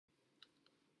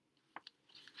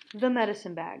The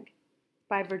Medicine Bag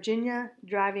by Virginia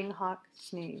Driving Hawk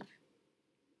Sneve.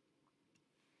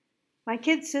 My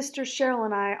kid sister Cheryl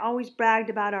and I always bragged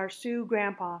about our Sioux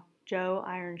grandpa, Joe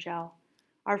Ironshell.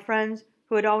 Our friends,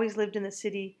 who had always lived in the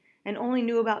city and only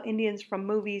knew about Indians from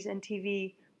movies and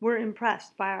TV, were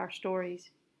impressed by our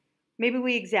stories. Maybe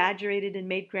we exaggerated and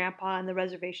made Grandpa and the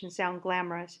reservation sound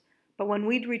glamorous, but when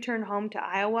we'd return home to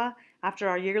Iowa after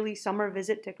our yearly summer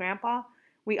visit to Grandpa,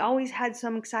 we always had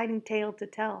some exciting tale to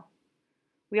tell.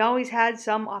 We always had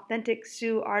some authentic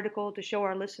Sioux article to show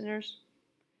our listeners.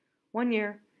 One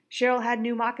year, Cheryl had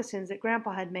new moccasins that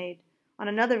Grandpa had made. On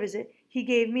another visit, he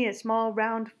gave me a small,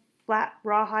 round, flat,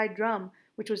 rawhide drum,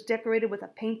 which was decorated with a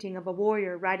painting of a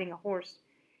warrior riding a horse.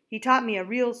 He taught me a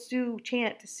real Sioux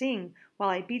chant to sing while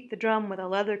I beat the drum with a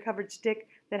leather-covered stick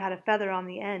that had a feather on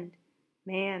the end.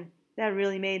 Man, that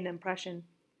really made an impression.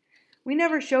 We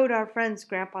never showed our friends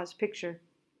Grandpa's picture.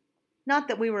 Not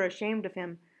that we were ashamed of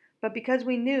him, but because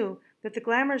we knew that the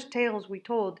glamorous tales we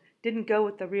told didn't go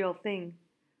with the real thing.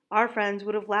 Our friends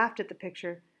would have laughed at the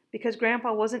picture, because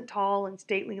Grandpa wasn't tall and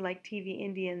stately like TV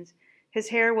Indians. His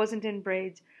hair wasn't in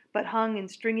braids, but hung in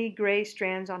stringy gray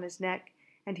strands on his neck,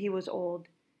 and he was old.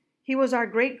 He was our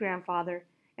great-grandfather,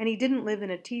 and he didn't live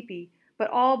in a teepee, but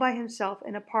all by himself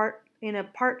in a part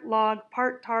log,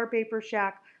 part tar paper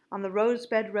shack on the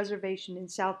Rosebud Reservation in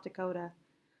South Dakota.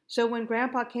 So when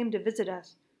Grandpa came to visit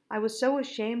us, I was so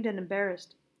ashamed and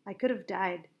embarrassed, I could have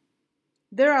died.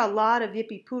 There are a lot of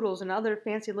yippy poodles and other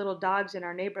fancy little dogs in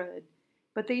our neighborhood,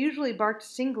 but they usually barked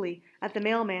singly at the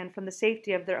mailman from the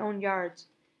safety of their own yards.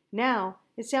 Now,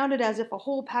 it sounded as if a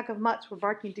whole pack of mutts were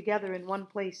barking together in one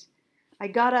place. I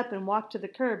got up and walked to the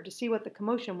curb to see what the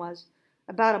commotion was.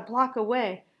 About a block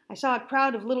away, I saw a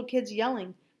crowd of little kids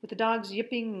yelling, with the dogs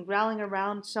yipping and growling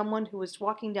around someone who was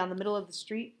walking down the middle of the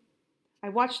street. I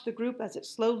watched the group as it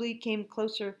slowly came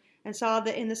closer and saw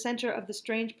that in the center of the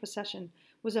strange procession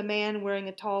was a man wearing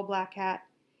a tall black hat.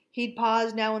 He'd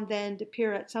pause now and then to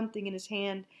peer at something in his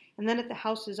hand and then at the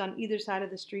houses on either side of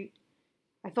the street.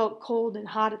 I felt cold and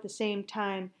hot at the same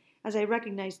time as I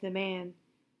recognized the man.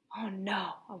 "Oh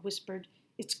no," I whispered,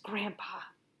 "it's Grandpa."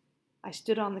 I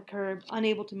stood on the curb,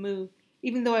 unable to move,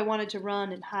 even though I wanted to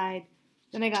run and hide.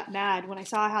 Then I got mad when I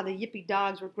saw how the yippy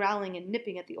dogs were growling and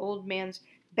nipping at the old man's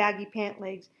baggy pant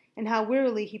legs, and how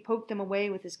wearily he poked them away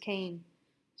with his cane.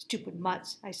 "Stupid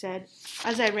mutts," I said,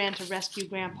 as I ran to rescue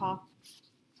Grandpa.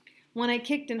 When I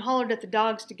kicked and hollered at the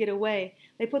dogs to get away,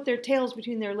 they put their tails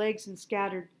between their legs and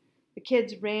scattered. The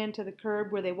kids ran to the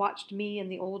curb where they watched me and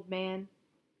the old man.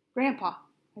 "Grandpa,"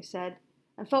 I said,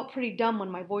 and felt pretty dumb when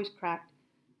my voice cracked.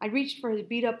 I reached for his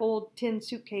beat-up old tin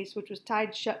suitcase, which was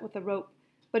tied shut with a rope,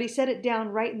 but he set it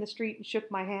down right in the street and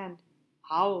shook my hand.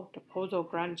 "How, Topozo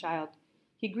grandchild?"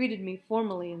 He greeted me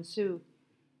formally in Sioux.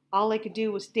 All I could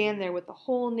do was stand there with the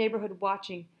whole neighborhood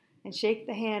watching and shake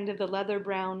the hand of the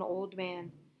leather-brown old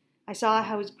man. I saw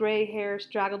how his gray hair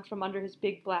straggled from under his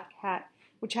big black hat,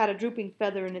 which had a drooping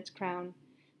feather in its crown.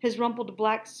 His rumpled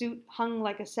black suit hung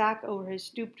like a sack over his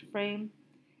stooped frame.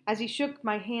 As he shook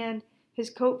my hand,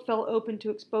 his coat fell open to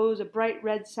expose a bright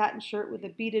red satin shirt with a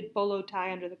beaded bolo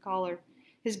tie under the collar.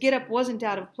 His get-up wasn't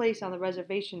out of place on the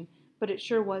reservation, but it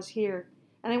sure was here,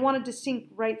 and I wanted to sink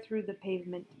right through the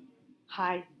pavement.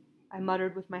 "Hi," I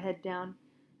muttered with my head down.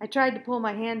 I tried to pull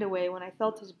my hand away when I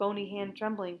felt his bony hand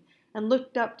trembling, and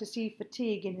looked up to see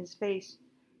fatigue in his face.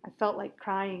 I felt like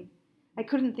crying. I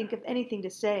couldn't think of anything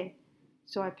to say,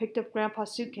 so I picked up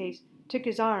Grandpa's suitcase, took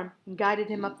his arm, and guided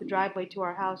him up the driveway to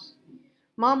our house.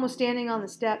 Mom was standing on the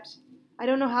steps. I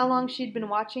don't know how long she'd been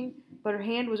watching, but her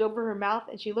hand was over her mouth,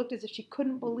 and she looked as if she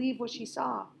couldn't believe what she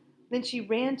saw. Then she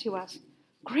ran to us.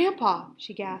 "Grandpa,"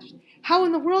 she gasped, "how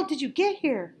in the world did you get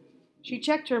here?" She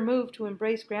checked her move to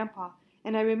embrace Grandpa,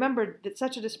 and I remembered that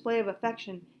such a display of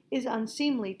affection is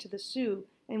unseemly to the Sioux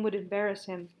and would embarrass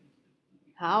him.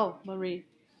 "How, Marie?"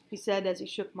 he said as he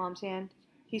shook Mom's hand.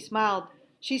 He smiled.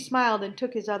 She smiled and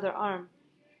took his other arm.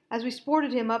 As we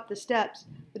sported him up the steps,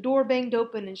 the door banged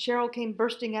open and Cheryl came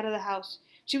bursting out of the house.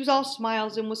 She was all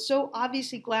smiles and was so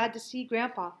obviously glad to see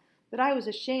Grandpa that I was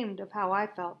ashamed of how I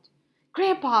felt.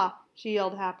 "Grandpa!" she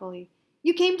yelled happily.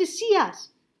 "You came to see us!"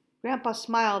 Grandpa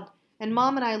smiled, and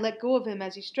Mom and I let go of him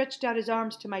as he stretched out his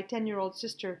arms to my 10-year-old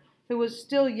sister, who was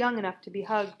still young enough to be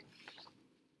hugged.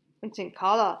 "Vincent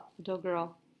Kala, little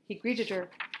girl," he greeted her,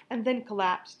 and then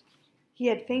collapsed. He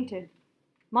had fainted.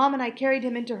 Mom and I carried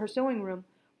him into her sewing room,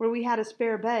 where we had a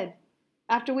spare bed.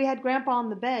 After we had Grandpa on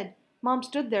the bed, Mom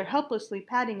stood there helplessly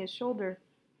patting his shoulder.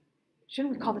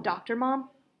 "Shouldn't we call the doctor, Mom?"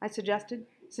 I suggested,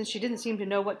 since she didn't seem to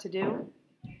know what to do.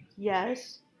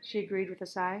 "Yes," she agreed with a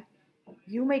sigh.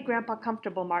 "You make Grandpa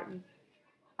comfortable, Martin."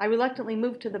 I reluctantly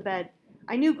moved to the bed.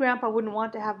 I knew Grandpa wouldn't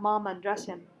want to have Mom undress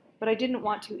him, but I didn't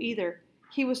want to either.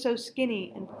 He was so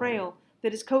skinny and frail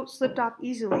that his coat slipped off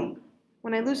easily.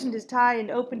 When I loosened his tie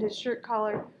and opened his shirt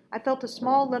collar, I felt a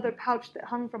small leather pouch that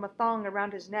hung from a thong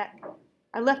around his neck.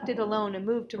 I left it alone and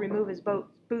moved to remove his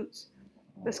boots.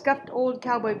 The scuffed old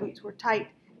cowboy boots were tight,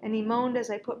 and he moaned as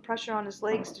I put pressure on his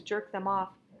legs to jerk them off.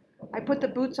 I put the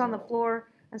boots on the floor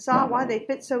and saw why they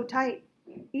fit so tight.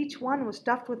 Each one was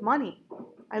stuffed with money.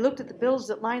 I looked at the bills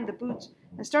that lined the boots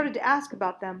and started to ask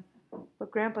about them,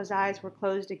 but Grandpa's eyes were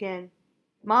closed again.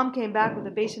 Mom came back with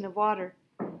a basin of water.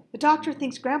 "The doctor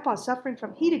thinks Grandpa's suffering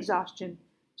from heat exhaustion,"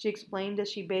 she explained as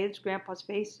she bathed Grandpa's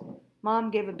face.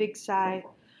 Mom gave a big sigh.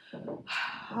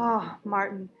 "Oh,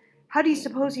 Martin, how do you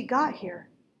suppose he got here?"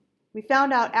 We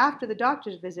found out after the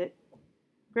doctor's visit.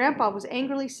 Grandpa was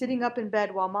angrily sitting up in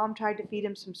bed while Mom tried to feed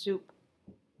him some soup.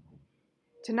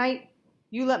 "Tonight,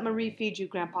 you let Marie feed you,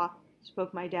 Grandpa,"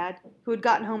 spoke my dad, who had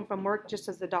gotten home from work just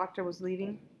as the doctor was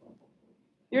leaving.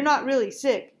 "You're not really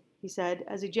sick," he said,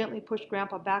 as he gently pushed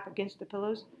Grandpa back against the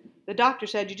pillows. "The doctor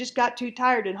said you just got too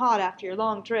tired and hot after your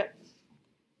long trip."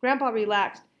 Grandpa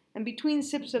relaxed, and between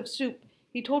sips of soup,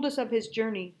 he told us of his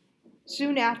journey.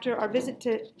 Soon after our visit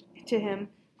to him,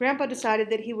 Grandpa decided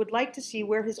that he would like to see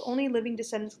where his only living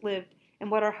descendants lived and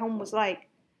what our home was like.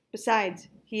 Besides,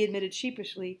 he admitted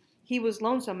sheepishly, he was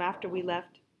lonesome after we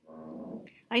left.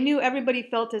 I knew everybody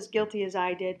felt as guilty as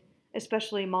I did,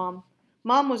 especially Mom.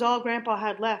 Mom was all Grandpa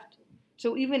had left.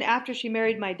 So even after she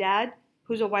married my dad,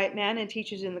 who's a white man and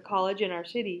teaches in the college in our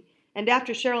city, and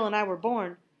after Cheryl and I were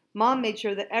born, Mom made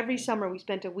sure that every summer we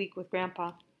spent a week with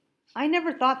Grandpa. I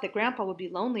never thought that Grandpa would be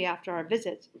lonely after our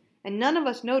visits, and none of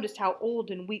us noticed how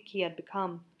old and weak he had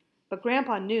become. But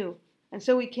Grandpa knew, and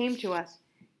so he came to us.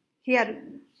 He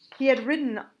had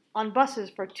ridden on buses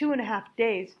for 2.5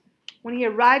 days. When he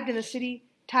arrived in the city,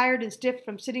 tired and stiff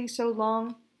from sitting so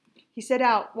long, he set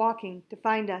out walking to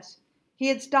find us. He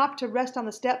had stopped to rest on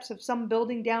the steps of some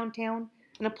building downtown,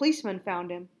 and a policeman found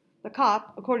him. The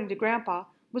cop, according to Grandpa,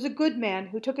 was a good man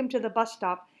who took him to the bus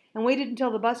stop and waited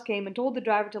until the bus came and told the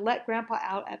driver to let Grandpa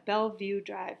out at Bellevue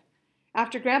Drive.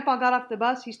 After Grandpa got off the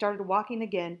bus, he started walking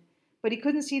again, but he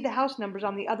couldn't see the house numbers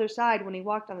on the other side when he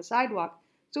walked on the sidewalk,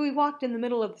 so he walked in the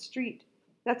middle of the street.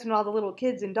 That's when all the little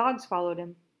kids and dogs followed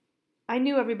him. I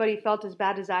knew everybody felt as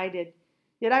bad as I did,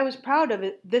 yet I was proud of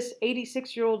this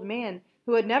 86-year-old man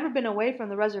who had never been away from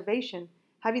the reservation,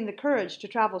 having the courage to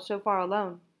travel so far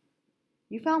alone.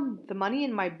 "You found the money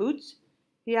in my boots?"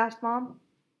 he asked Mom.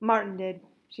 "Martin did,"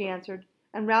 she answered,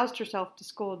 and roused herself to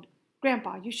scold.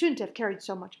 "Grandpa, you shouldn't have carried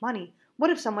so much money. What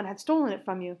if someone had stolen it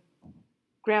from you?"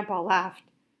 Grandpa laughed.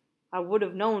 "I would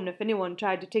have known if anyone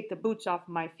tried to take the boots off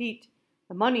my feet.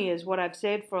 The money is what I've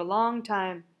saved for a long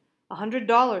time,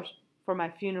 $100 for my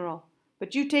funeral.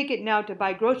 But you take it now to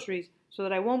buy groceries so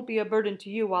that I won't be a burden to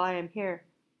you while I am here."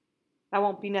 "That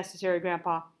won't be necessary,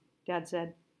 Grandpa," Dad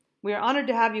said. "We are honored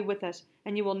to have you with us,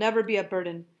 and you will never be a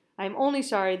burden. I am only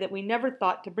sorry that we never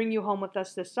thought to bring you home with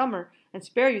us this summer and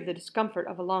spare you the discomfort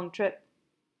of a long trip."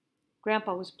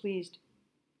 Grandpa was pleased.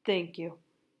 "Thank you,"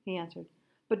 he answered.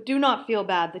 "But do not feel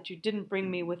bad that you didn't bring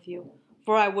me with you,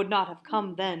 for I would not have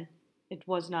come then. It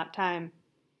was not time."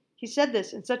 He said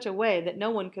this in such a way that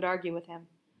no one could argue with him.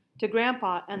 To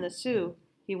Grandpa and the Sioux,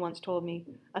 he once told me,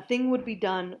 a thing would be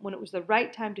done when it was the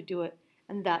right time to do it,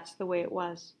 and that's the way it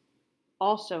was.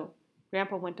 "Also,"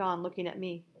 Grandpa went on, looking at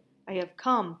me, "I have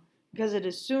come because it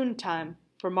is soon time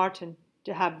for Martin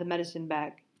to have the medicine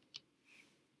bag."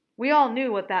 We all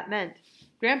knew what that meant.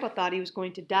 Grandpa thought he was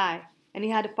going to die, and he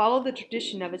had to follow the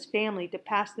tradition of his family to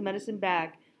pass the medicine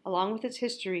bag, along with its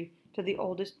history, to the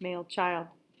oldest male child.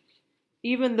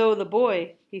 "Even though the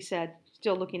boy," he said,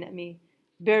 still looking at me,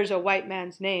 "bears a white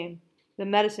man's name, the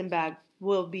medicine bag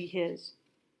will be his."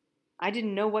 I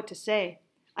didn't know what to say.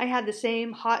 I had the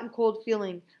same hot and cold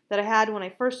feeling that I had when I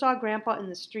first saw Grandpa in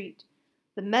the street.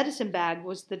 The medicine bag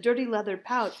was the dirty leather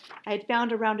pouch I had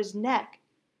found around his neck.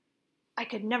 "I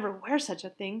could never wear such a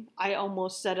thing," I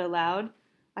almost said aloud.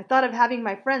 I thought of having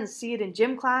my friends see it in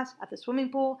gym class, at the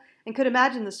swimming pool, and could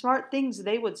imagine the smart things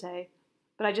they would say.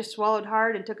 But I just swallowed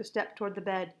hard and took a step toward the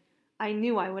bed. I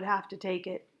knew I would have to take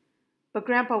it. But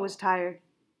Grandpa was tired.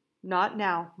 "Not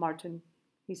now, Martin,"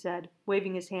 he said,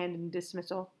 waving his hand in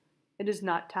dismissal. "It is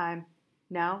not time.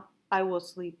 Now I will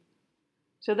sleep."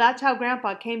 So that's how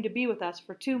Grandpa came to be with us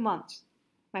for 2 months.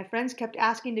 My friends kept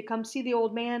asking to come see the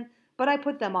old man, but I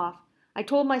put them off. I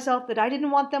told myself that I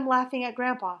didn't want them laughing at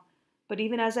Grandpa. But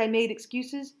even as I made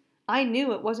excuses, I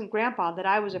knew it wasn't Grandpa that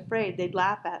I was afraid they'd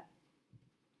laugh at.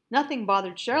 Nothing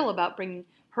bothered Cheryl about bringing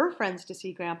her friends to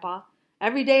see Grandpa.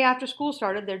 Every day after school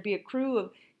started, there'd be a crew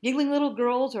of giggling little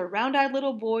girls or round-eyed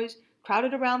little boys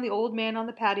crowded around the old man on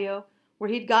the patio, where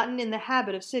he'd gotten in the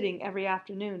habit of sitting every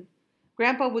afternoon.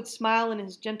 Grandpa would smile in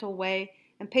his gentle way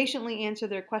and patiently answer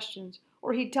their questions,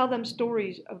 or he'd tell them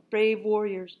stories of brave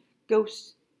warriors,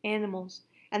 ghosts, animals,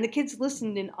 and the kids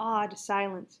listened in awed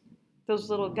silence. Those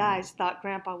little guys thought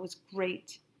Grandpa was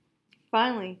great.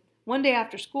 Finally, one day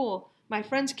after school, my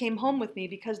friends came home with me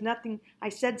because nothing I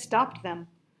said stopped them.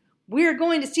 "We're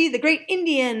going to see the great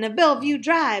Indian of Bellevue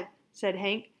Drive," said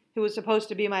Hank, who was supposed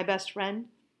to be my best friend.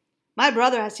 "My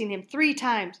brother has seen him 3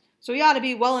 times, so he ought to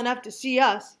be well enough to see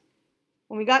us."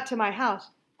 When we got to my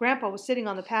house, Grandpa was sitting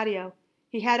on the patio.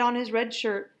 He had on his red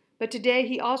shirt, but today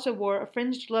he also wore a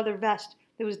fringed leather vest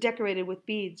that was decorated with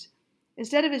beads.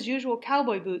 Instead of his usual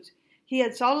cowboy boots, he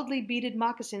had solidly beaded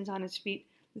moccasins on his feet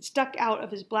that stuck out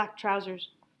of his black trousers.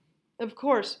 Of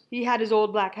course, he had his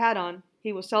old black hat on.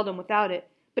 He was seldom without it,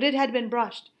 but it had been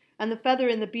brushed, and the feather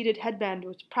in the beaded headband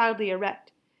was proudly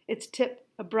erect, its tip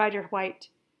a brighter white.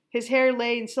 His hair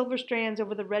lay in silver strands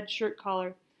over the red shirt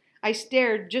collar. I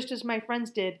stared just as my friends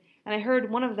did, and I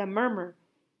heard one of them murmur,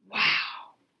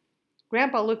 "Wow!"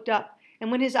 Grandpa looked up,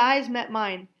 and when his eyes met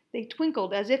mine, they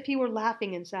twinkled as if he were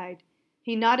laughing inside.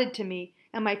 He nodded to me,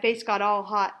 and my face got all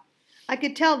hot. I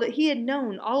could tell that he had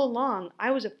known all along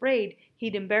I was afraid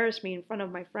he'd embarrass me in front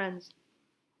of my friends.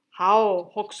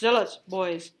 "How hoxillas,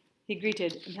 boys," he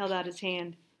greeted and held out his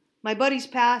hand. My buddies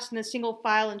passed in a single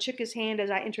file and shook his hand as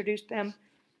I introduced them.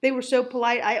 They were so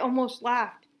polite I almost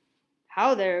laughed.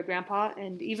 "How there, Grandpa,"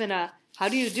 and even a "How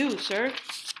do you do, sir?"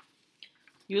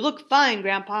 "You look fine,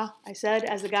 Grandpa," I said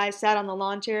as the guys sat on the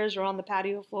lawn chairs or on the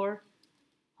patio floor.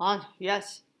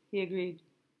 Yes," he agreed.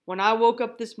 "When I woke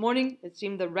up this morning, it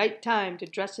seemed the right time to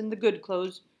dress in the good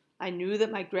clothes. I knew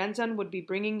that my grandson would be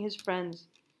bringing his friends."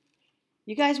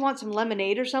 "You guys want some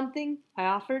lemonade or something?" I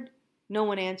offered. No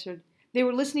one answered. They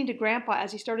were listening to Grandpa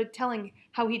as he started telling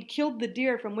how he'd killed the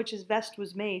deer from which his vest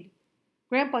was made.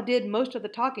 Grandpa did most of the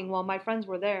talking while my friends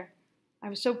were there. I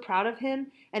was so proud of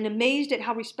him and amazed at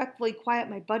how respectfully quiet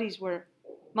my buddies were.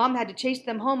 Mom had to chase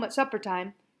them home at supper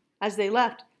time. As they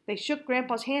left, they shook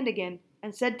Grandpa's hand again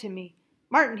and said to me,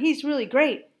 "Martin, he's really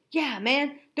great. Yeah,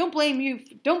 man, don't blame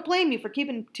you for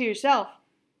keeping to yourself.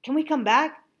 Can we come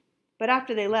back?" But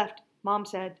after they left, Mom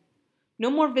said, "No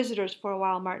more visitors for a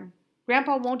while, Martin.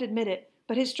 Grandpa won't admit it,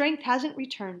 but his strength hasn't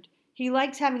returned. He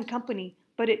likes having company,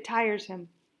 but it tires him."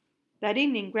 That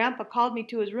evening, Grandpa called me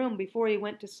to his room before he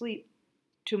went to sleep.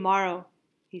 "Tomorrow,"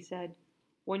 he said,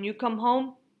 "when you come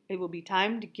home, it will be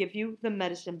time to give you the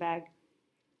medicine bag."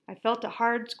 I felt a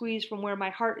hard squeeze from where my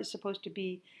heart is supposed to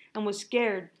be and was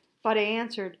scared, but I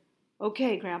answered,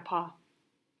 "Okay, Grandpa."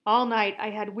 All night I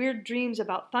had weird dreams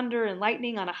about thunder and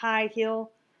lightning on a high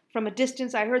hill. From a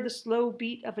distance I heard the slow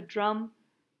beat of a drum.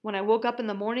 When I woke up in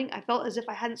the morning, I felt as if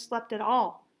I hadn't slept at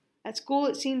all. At school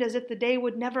it seemed as if the day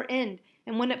would never end,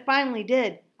 and when it finally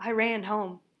did, I ran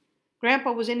home.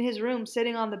 Grandpa was in his room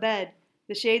sitting on the bed.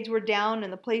 The shades were down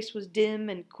and the place was dim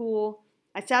and cool.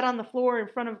 I sat on the floor in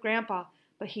front of Grandpa,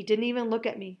 but he didn't even look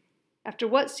at me. After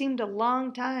what seemed a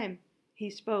long time, he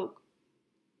spoke.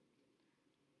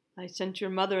 "I sent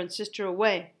your mother and sister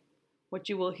away. What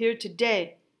you will hear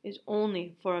today is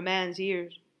only for a man's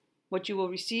ears. What you will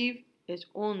receive is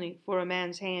only for a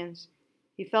man's hands."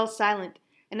 He fell silent,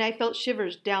 and I felt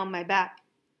shivers down my back.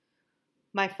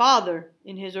 "My father,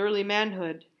 in his early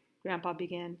manhood," Grandpa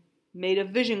began, "made a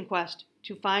vision quest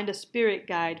to find a spirit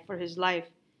guide for his life.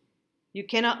 You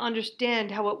cannot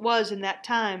understand how it was in that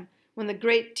time when the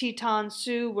great Teton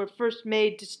Sioux were first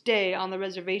made to stay on the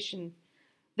reservation.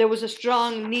 There was a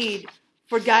strong need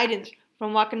for guidance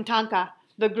from Wakantanka,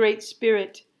 the Great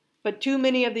Spirit, but too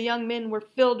many of the young men were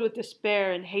filled with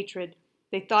despair and hatred.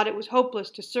 They thought it was hopeless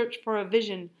to search for a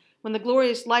vision when the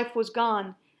glorious life was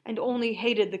gone, and only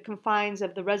hated the confines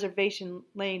of the reservation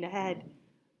laying ahead.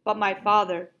 But my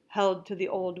father held to the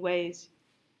old ways.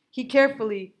 He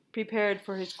carefully prepared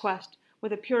for his quest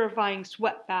with a purifying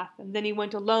sweat bath, and then he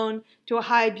went alone to a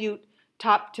high butte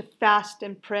top to fast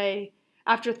and pray.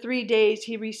 After 3 days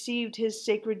he received his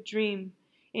sacred dream,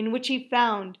 in which he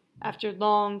found, after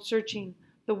long searching,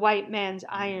 the white man's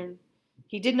iron.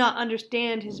 He did not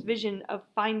understand his vision of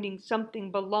finding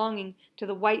something belonging to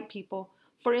the white people,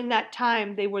 for in that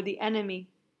time they were the enemy.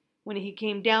 When he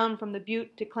came down from the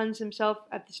butte to cleanse himself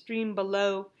at the stream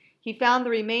below, he found the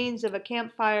remains of a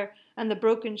campfire and the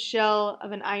broken shell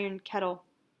of an iron kettle.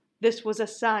 This was a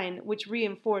sign which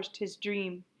reinforced his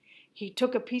dream. He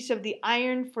took a piece of the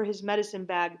iron for his medicine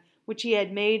bag, which he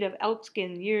had made of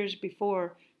elkskin years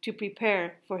before, to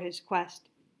prepare for his quest.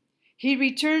 He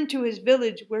returned to his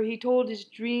village, where he told his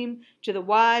dream to the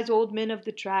wise old men of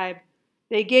the tribe.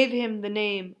 They gave him the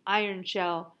name Iron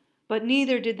Shell, but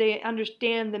neither did they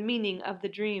understand the meaning of the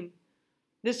dream.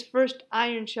 This first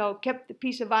iron shell kept the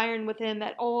piece of iron with him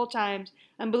at all times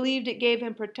and believed it gave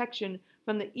him protection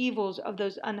from the evils of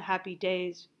those unhappy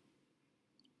days.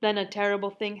 Then a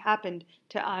terrible thing happened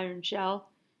to Iron Shell.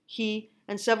 He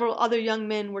and several other young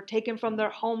men were taken from their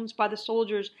homes by the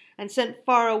soldiers and sent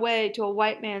far away to a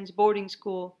white man's boarding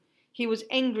school. He was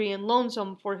angry and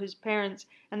lonesome for his parents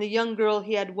and the young girl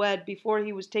he had wed before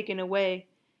he was taken away.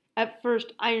 At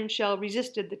first Iron Shell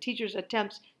resisted the teacher's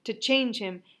attempts to change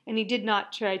him, and he did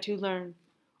not try to learn.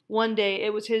 One day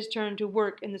it was his turn to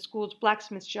work in the school's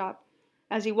blacksmith shop.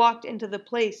 As he walked into the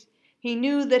place, he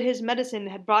knew that his medicine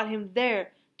had brought him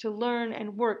there to learn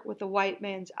and work with the white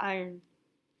man's iron.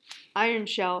 Iron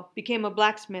Shell became a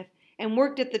blacksmith and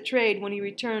worked at the trade when he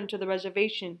returned to the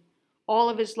reservation. All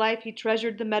of his life he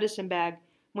treasured the medicine bag.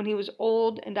 When he was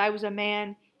old and I was a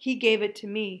man, he gave it to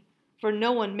me, for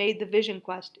no one made the vision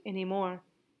quest any more.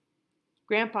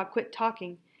 Grandpa quit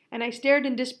talking, and I stared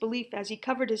in disbelief as he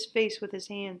covered his face with his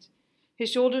hands.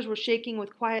 His shoulders were shaking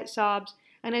with quiet sobs,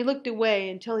 and I looked away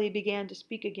until he began to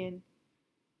speak again.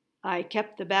 I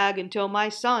kept the bag until my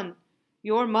son,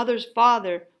 your mother's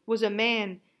father, was a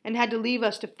man and had to leave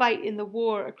us to fight in the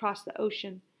war across the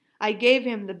ocean. I gave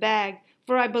him the bag,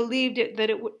 for I believed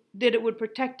that it would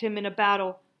protect him in a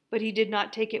battle, but he did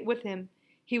not take it with him.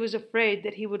 He was afraid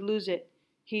that he would lose it.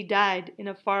 He died in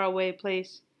a faraway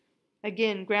place.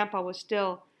 Again Grandpa was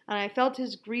still, and I felt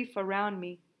his grief around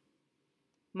me.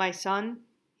 My son,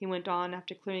 he went on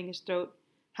after clearing his throat,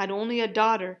 had only a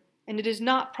daughter, and it is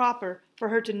not proper for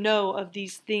her to know of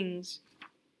these things.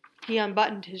 He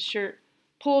unbuttoned his shirt,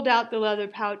 pulled out the leather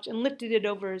pouch, and lifted it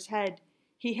over his head.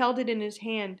 He held it in his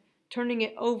hand, turning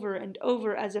it over and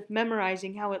over as if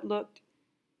memorizing how it looked.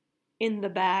 In the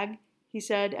bag, he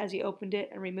said as he opened it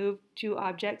and removed 2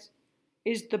 objects,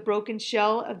 is the broken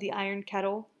shell of the iron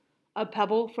kettle, a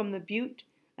pebble from the butte,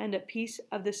 and a piece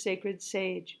of the sacred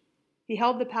sage. He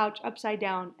held the pouch upside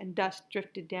down, and dust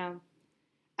drifted down.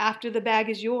 After the bag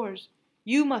is yours,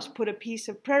 you must put a piece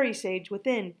of prairie sage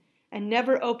within, and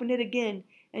never open it again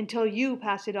until you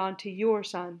pass it on to your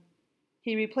son.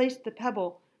 He replaced the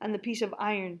pebble and the piece of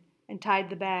iron, and tied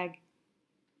the bag.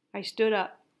 I stood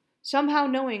up, somehow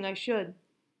knowing I should.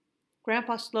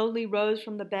 Grandpa slowly rose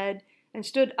from the bed and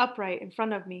stood upright in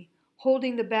front of me,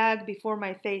 holding the bag before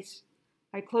my face.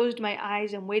 I closed my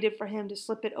eyes and waited for him to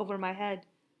slip it over my head,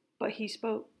 but he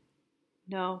spoke.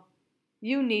 No,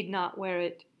 you need not wear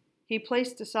it. He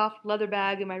placed the soft leather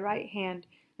bag in my right hand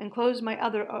and closed my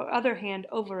other hand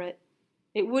over it.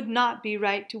 It would not be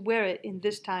right to wear it in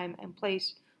this time and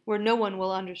place where no one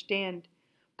will understand.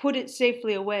 Put it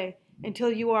safely away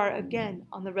until you are again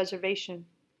on the reservation.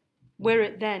 Wear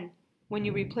it then, when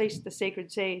you replace the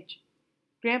sacred sage.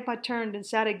 Grandpa turned and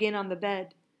sat again on the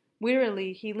bed.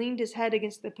 Wearily, he leaned his head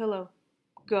against the pillow.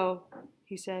 Go,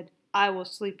 he said. I will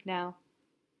sleep now.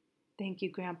 Thank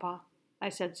you, Grandpa, I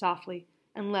said softly,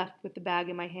 and left with the bag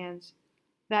in my hands.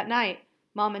 That night,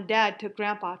 Mom and Dad took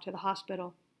Grandpa to the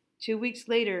hospital. 2 weeks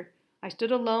later, I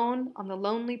stood alone on the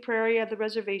lonely prairie of the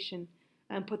reservation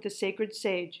and put the sacred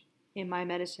sage in my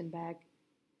medicine bag.